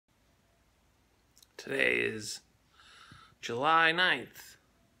Today is July 9th,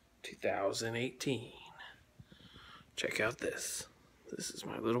 2018. Check out this. This is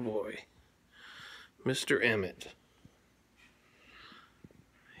my little boy, Mr. Emmett.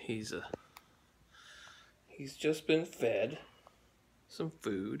 He's just been fed some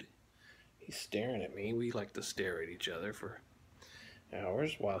food. He's staring at me. We like to stare at each other for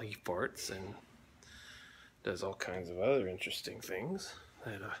hours while he farts and does all kinds of other interesting things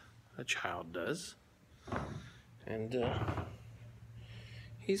that a child does. And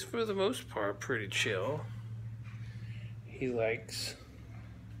he's for the most part pretty chill. He likes,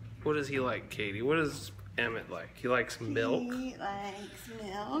 what does he like, Katie? What does Emmett like? He likes milk. He likes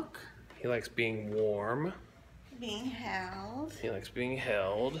milk. He likes being warm. Being held. He likes being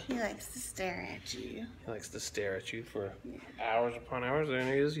held. He likes to stare at you. He likes to stare at you for hours upon hours. There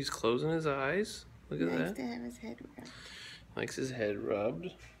he is. He's closing his eyes. Look at that. He likes to have his head rubbed. Likes his head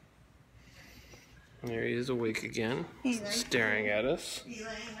rubbed. And there he is, awake again, staring at us. He's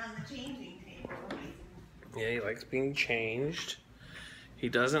laying on the changing table. Yeah, he likes being changed. He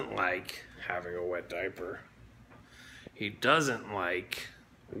doesn't like having a wet diaper. He doesn't like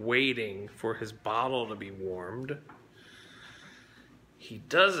waiting for his bottle to be warmed. He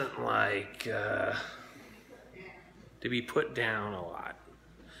doesn't like to be put down a lot.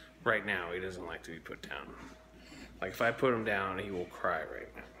 Right now, he doesn't like to be put down. Like, if I put him down, he will cry right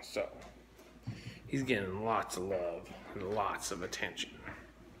now. So he's getting lots of love and lots of attention.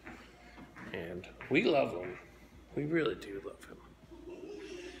 And we love him. We really do love him.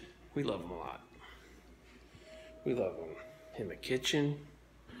 We love him a lot. We love him in the kitchen.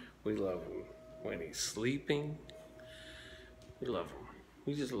 We love him when he's sleeping. We love him.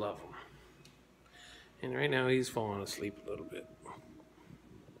 We just love him. And right now he's falling asleep a little bit.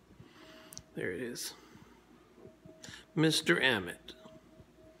 There it is. Mr. Emmett.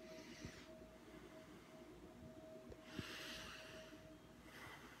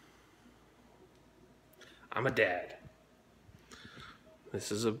 I'm a dad. This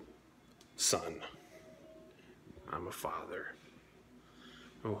is a son. I'm a father.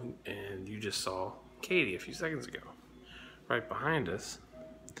 Oh, and you just saw Katie a few seconds ago. Right behind us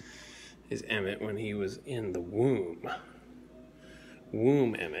is Emmett when he was in the womb.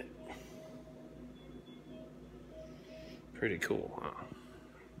 Womb Emmett. Pretty cool, huh?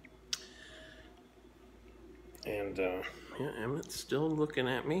 And yeah, Emmett's still looking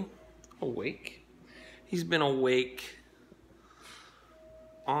at me, awake. He's been awake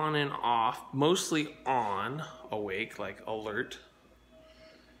on and off, mostly on, awake, like alert,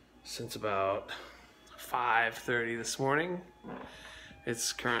 since about 5:30 this morning.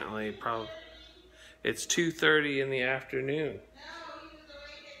 It's currently it's 2:30 in the afternoon.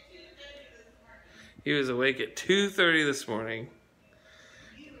 He was awake at 2:30 this morning,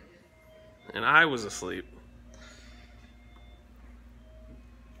 and I was asleep.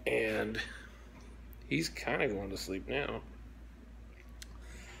 And he's kind of going to sleep now,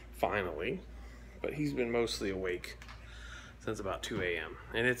 finally, but he's been mostly awake since about 2 a.m.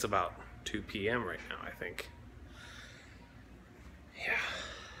 and it's about 2 p.m. right now, I think. Yeah.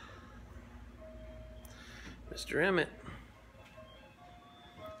 Mr. Emmett.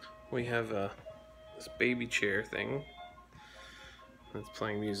 We have this baby chair thing that's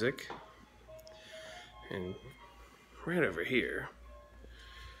playing music, and right over here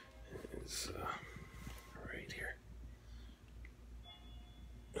is right here.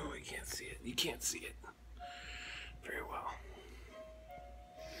 Oh, you can't see it. You can't see it very well.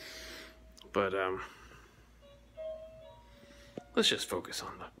 But let's just focus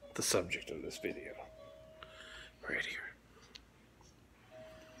on the subject of this video. Right here.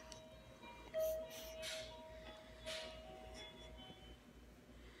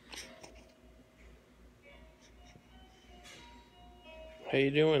 How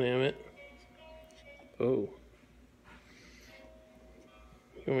you doing, Emmett? Oh.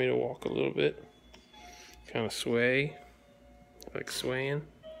 You want me to walk a little bit? Kind of sway? Like swaying?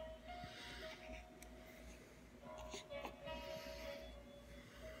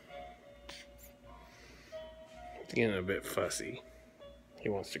 It's getting a bit fussy. He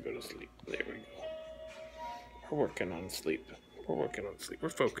wants to go to sleep. There we go. We're working on sleep. We're working on sleep. We're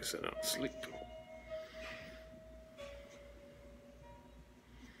focusing on sleep.